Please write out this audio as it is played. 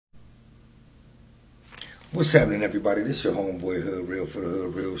What's happening, everybody? This is your homeboy Hood Real for the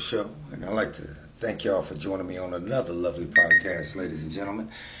Hood Real Show, and I'd like to thank y'all for joining me on another lovely podcast, ladies and gentlemen.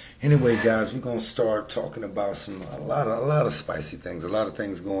 Anyway, guys, we're gonna start talking about a lot of spicy things, a lot of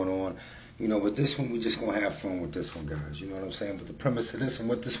things going on, But this one, we're just gonna have fun with this one, guys. You know what I'm saying? But the premise of this and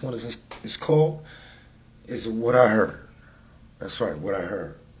what this one is called is what I heard. That's right, what I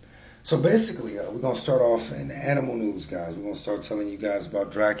heard. So basically, we're going to start off in the animal news, guys. We're going to start telling you guys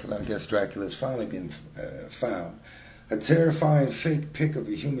about Dracula. I guess Dracula's finally been found. A terrifying fake pic of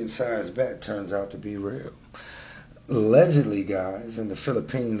a human-sized bat turns out to be real. Allegedly, guys, in the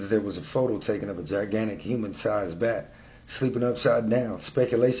Philippines, there was a photo taken of a gigantic human-sized bat sleeping upside down.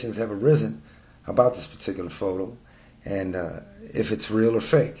 Speculations have arisen about this particular photo and if it's real or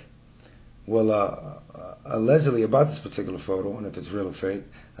fake. Well, allegedly about this particular photo, and if it's real or fake,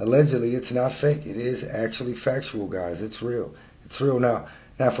 allegedly it's not fake. It is actually factual, guys. It's real. It's real. Now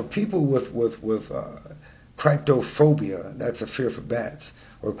for people with cryptophobia, that's a fear for bats,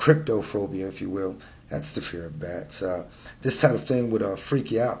 or cryptophobia, if you will, that's the fear of bats. This type of thing would freak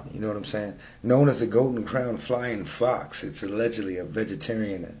you out. You know what I'm saying? Known as the golden crown flying fox, it's allegedly a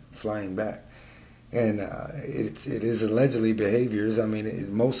vegetarian flying bat. And it is allegedly behaviors. I mean, it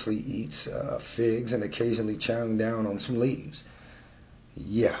mostly eats figs and occasionally chowing down on some leaves.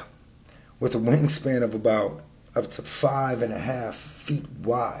 Yeah. With a wingspan of about up to 5.5 feet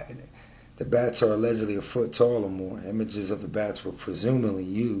wide, the bats are allegedly a foot tall or more. Images of the bats were presumably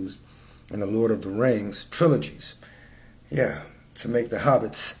used in the Lord of the Rings trilogies. Yeah, to make the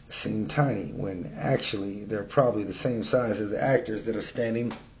hobbits seem tiny when actually they're probably the same size as the actors that are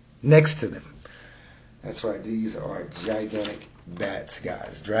standing next to them. That's right, these are gigantic bats,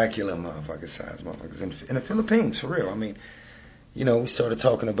 guys. Dracula motherfucker size motherfuckers. In the Philippines, for real. I mean, we started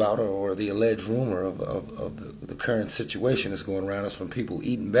talking about, or the alleged rumor of the current situation that's going around us from people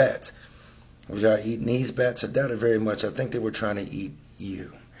eating bats. Was y'all eating these bats? I doubt it very much. I think they were trying to eat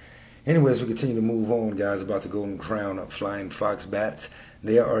you. Anyways, we continue to move on, guys, about the golden crown of flying fox bats.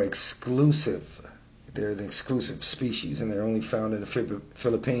 They are exclusive. They're an exclusive species, and they're only found in the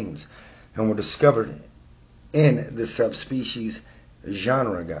Philippines and were discovered in the subspecies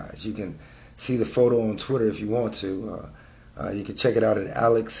genre, guys. You can see the photo on Twitter if you want to. You can check it out at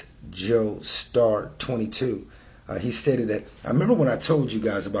AlexJoeStar22. He stated that, I remember when I told you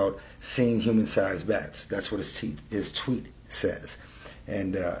guys about seeing human-sized bats. That's what his tweet says.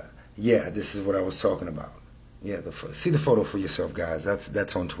 And yeah, this is what I was talking about. Yeah, see the photo for yourself, guys.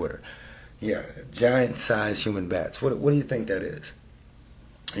 That's on Twitter. Yeah, giant-sized human bats. What do you think that is?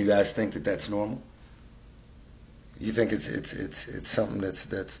 You guys think that that's normal? You think it's something that's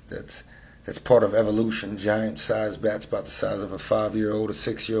part of evolution? Giant-sized bats about the size of a 5-year-old, a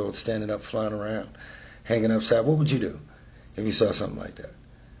 6-year-old, standing up, flying around, hanging upside. What would you do if you saw something like that?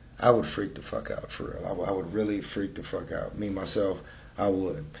 I would freak the fuck out, for real. I would really freak the fuck out. Me, myself, I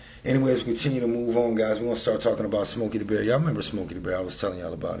would. Anyways, we continue to move on, guys. We're going to start talking about Smokey the Bear. Y'all remember Smokey the Bear? I was telling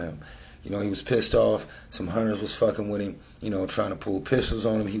y'all about him. He was pissed off. Some hunters was fucking with him, trying to pull pistols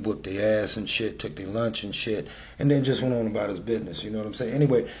on him. He whooped their ass and shit, took their lunch and shit, and then just went on about his business. You know what I'm saying?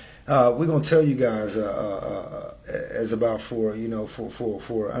 Anyway, we're gonna tell you guys as about for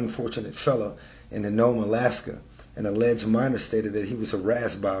unfortunate fella in the Nome, Alaska. An alleged miner stated that he was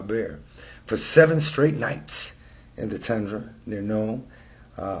harassed by a bear for 7 straight nights in the tundra near Nome,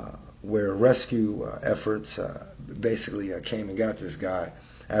 where rescue efforts basically came and got this guy.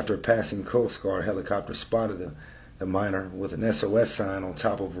 After a passing Coast Guard helicopter spotted the miner with an SOS sign on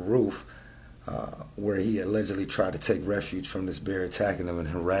top of a roof, where he allegedly tried to take refuge from this bear attacking him and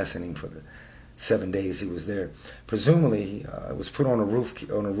harassing him for the 7 days he was there. Presumably, it was put on a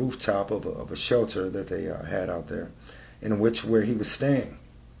rooftop of a shelter that they had out there, where he was staying.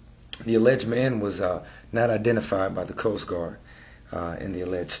 The alleged man was not identified by the Coast Guard in the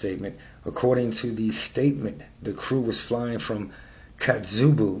alleged statement. According to the statement, the crew was flying from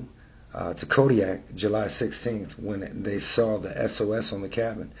Katzubu to Kodiak July 16th when they saw the SOS on the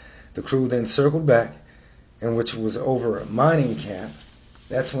cabin. The crew then circled back, and which was over a mining camp.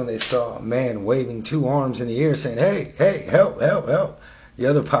 That's when they saw a man waving 2 arms in the air saying, "Hey, hey, help, help, help." The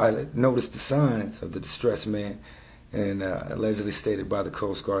other pilot noticed the signs of the distressed man and allegedly stated by the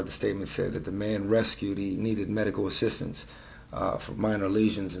Coast Guard. The statement said that the man rescued, he needed medical assistance for minor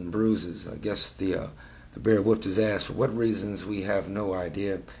lesions and bruises. I guess the bear whipped his ass. For what reasons, we have no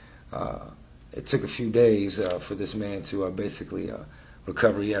idea. It took a few days for this man to basically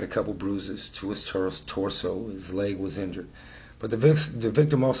recover. He had a couple bruises to his torso. His leg was injured. But the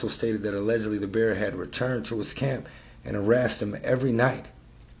victim also stated that allegedly the bear had returned to his camp and harassed him every night,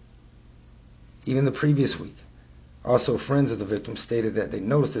 even the previous week. Also, friends of the victim stated that they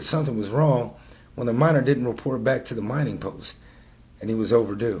noticed that something was wrong when the miner didn't report back to the mining post, and he was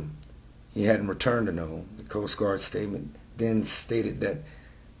overdue. He hadn't returned to Nome. The Coast Guard statement then stated that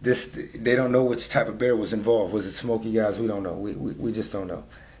they don't know which type of bear was involved. Was it Smokey, guys? We don't know. We just don't know.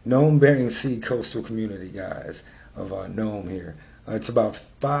 Nome Bering Sea coastal community, guys, of Nome here. It's about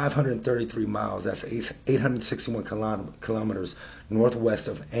 533 miles. That's 861 kilometers northwest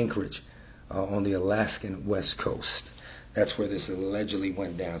of Anchorage on the Alaskan west coast. That's where this allegedly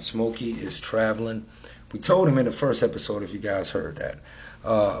went down. Smokey is traveling. We told him in the first episode, if you guys heard that,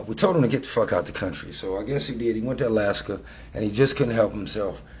 we told him to get the fuck out the country. So I guess he did. He went to Alaska, and he just couldn't help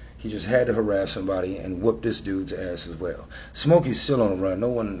himself. He just had to harass somebody and whoop this dude's ass as well. Smokey's still on the run. No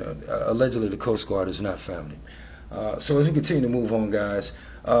one, allegedly the Coast Guard has not found him. So as we continue to move on, guys,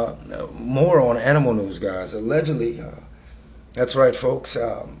 more on animal news, guys. Allegedly, that's right, folks,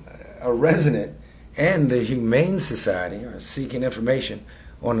 a resident and the Humane Society are seeking information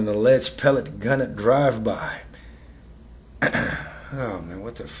on an alleged pellet gun drive-by. Oh, man,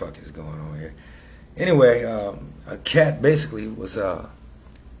 what the fuck is going on here? Anyway, a cat basically was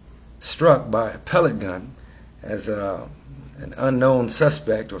struck by a pellet gun as an unknown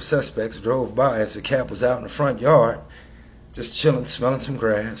suspect or suspects drove by as the cat was out in the front yard, just chilling, smelling some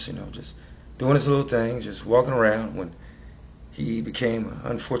grass, just doing his little thing, just walking around when he became an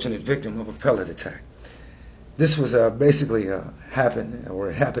unfortunate victim of a pellet attack. This was basically happened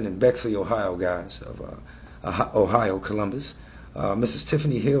in Bexley, Ohio, guys, of Ohio, Columbus. Mrs.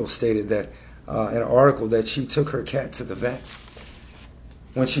 Tiffany Hill stated that in an article that she took her cat to the vet.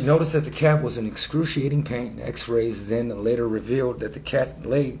 When she noticed that the cat was in excruciating pain, x-rays then later revealed that the cat's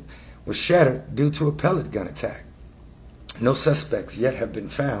leg was shattered due to a pellet gun attack. No suspects yet have been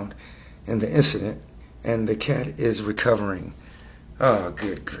found in the incident, and the cat is recovering. Oh,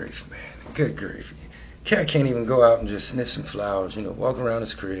 good grief, man. Good grief. Cat can't even go out and just sniff some flowers, walk around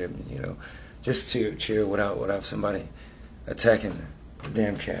his crib, just chill without somebody attacking the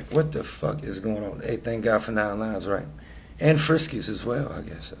damn cat. What the fuck is going on? Hey, thank God for 9 lives, right? And friskies as well, I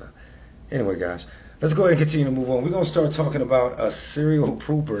guess. Anyway, guys, let's go ahead and continue to move on. We're going to start talking about a serial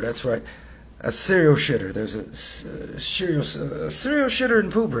pooper. That's right, a serial shitter. There's a serial shitter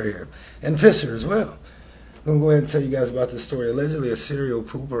and pooper here, and pisser as well. I'm going to go ahead and tell you guys about this story. Allegedly, a serial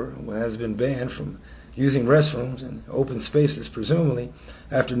pooper has been banned from using restrooms and open spaces, presumably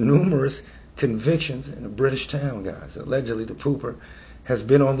after numerous convictions in a British town, guys. Allegedly, the pooper has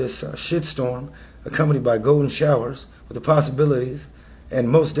been on this shitstorm, accompanied by golden showers, with the possibilities, and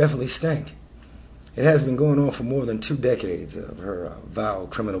most definitely stank. It has been going on for more than 2 decades of her vile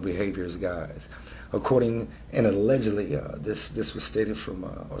criminal behaviors, guys. According, and allegedly, this was stated from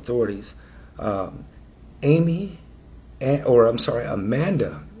authorities, Amanda,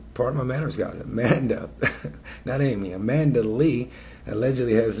 pardon my manners, guys, Amanda, not Amy, Amanda Lee,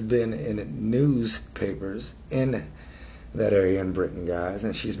 allegedly has been in newspapers in that area in Britain, guys,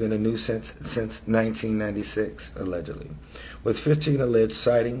 and she's been a nuisance since 1996, allegedly, with 15 alleged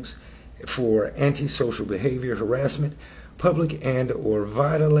sightings for antisocial behavior, harassment, public and or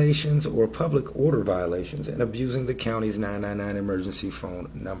violations or public order violations, and abusing the county's 999 emergency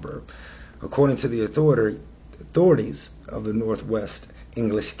phone number. According to the authorities of the Northwest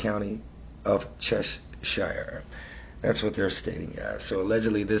English County of Cheshire. That's what they're stating, guys. So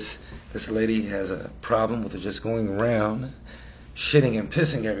allegedly this lady has a problem with her just going around, shitting and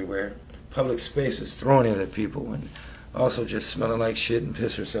pissing everywhere, public spaces, throwing it at people, and also just smelling like shit and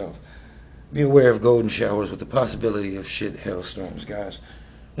piss herself. Be aware of golden showers with the possibility of shit hailstorms, guys.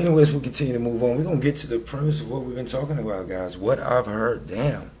 Anyways, we'll continue to move on. We're going to get to the premise of what we've been talking about, guys. What I've heard.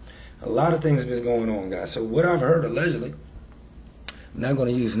 Damn. A lot of things have been going on, guys. So what I've heard, allegedly, I'm not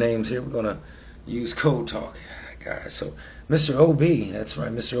going to use names here. We're going to use code talk, guys. So Mr. O.B., that's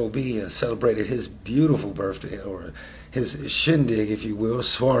right, Mr. O.B. Celebrated his beautiful birthday, or his shindig, if you will,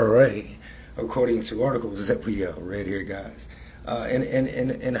 soiree, according to articles that we read here, guys,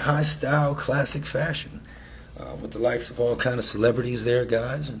 in high-style, classic fashion, with the likes of all kind of celebrities there,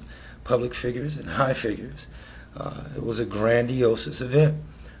 guys, and public figures and high figures. It was a grandiose event.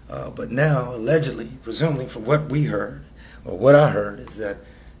 But now, allegedly, presumably from what we heard, or what I heard, is that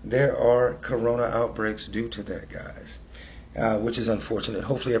there are corona outbreaks due to that, guys, which is unfortunate.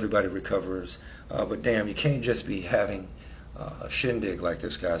 Hopefully everybody recovers. But damn, you can't just be having a shindig like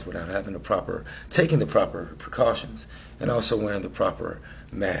this, guys, without taking the proper precautions, and also wearing the proper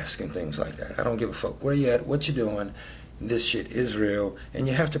mask and things like that. I don't give a fuck where you at, what you doing. This shit is real, and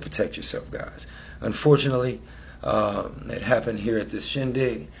you have to protect yourself, guys. Unfortunately, it happened here at this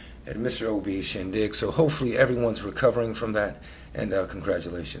shindig, at Mr. O.B.'s shindig. So hopefully everyone's recovering from that, and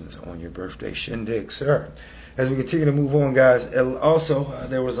congratulations on your birthday shindig, sir. As we continue to move on, guys, also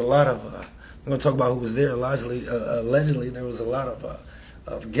there was a lot of We're going to talk about who was there. Allegedly, there was a lot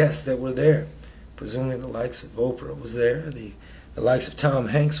of guests that were there. Presumably the likes of Oprah was there. The likes of Tom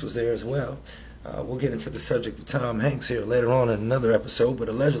Hanks was there as well. We'll get into the subject of Tom Hanks here later on in another episode, but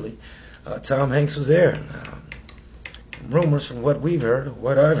allegedly Tom Hanks was there. Rumors from what we've heard,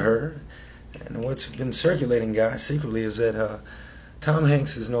 what I've heard, and what's been circulating, guys, secretly is that Tom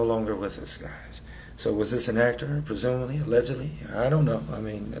Hanks is no longer with us, guys. So was this an actor, presumably, allegedly? I don't know. I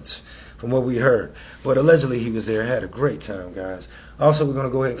mean, that's from what we heard. But allegedly he was there, had a great time, guys. Also, we're going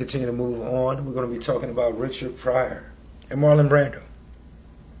to go ahead and continue to move on. We're going to be talking about Richard Pryor and Marlon Brando.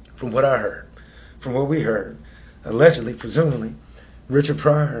 From what I heard, from what we heard, allegedly, presumably, Richard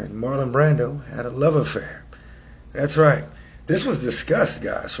Pryor and Marlon Brando had a love affair. That's right. This was discussed,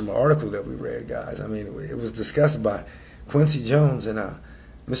 guys, from an article that we read, guys. I mean, it was discussed by Quincy Jones and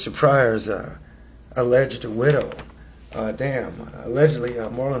Mr. Pryor's alleged widow. Allegedly,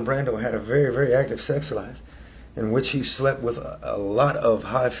 Marlon Brando had a very, very active sex life in which he slept with a lot of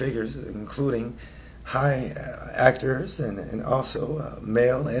high figures, including high actors and also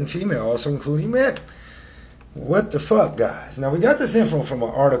male and female, also including men. What the fuck, guys? Now, we got this info from an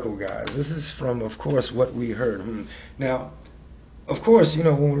article, guys. This is from, of course, what we heard. Now, of course, you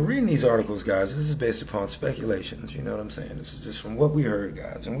know, when we're reading these articles, guys, this is based upon speculations. You know what I'm saying? This is just from what we heard,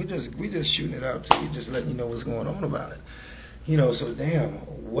 guys. And we just shooting it out to you, just letting you know what's going on about it. You know, so damn,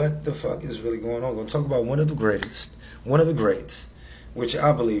 what the fuck is really going on? We're going to talk about one of the greats, which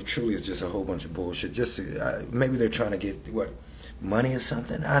I believe truly is just a whole bunch of bullshit. Just maybe they're trying to get, money or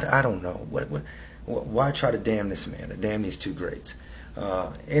something? I don't know. Why try to damn this man or damn these two greats?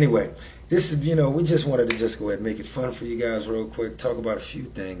 Anyway, this is, we just wanted to just go ahead and make it fun for you guys real quick, talk about a few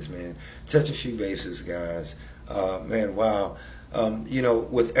things, man, touch a few bases, guys. Man, wow.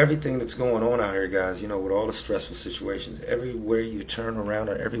 With everything that's going on out here, guys, with all the stressful situations, everywhere you turn around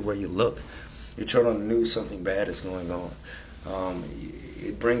or everywhere you look, you turn on the news, something bad is going on.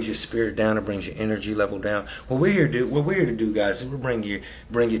 It brings your spirit down. It brings your energy level down. What we're here to do, guys, is we bring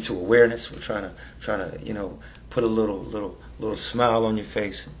you to awareness. We're trying to, put a little smile on your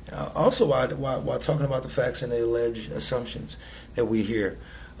face. Also, while talking about the facts and the alleged assumptions that we hear,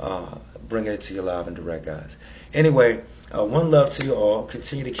 bringing it to you live and direct, guys. Anyway, one love to you all.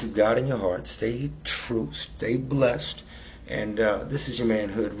 Continue to keep God in your heart. Stay true. Stay blessed. And this is your man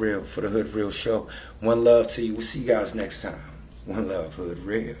Hood Real for the Hood Real Show. One love to you. We'll see you guys next time. One love, Hood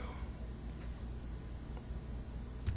Real.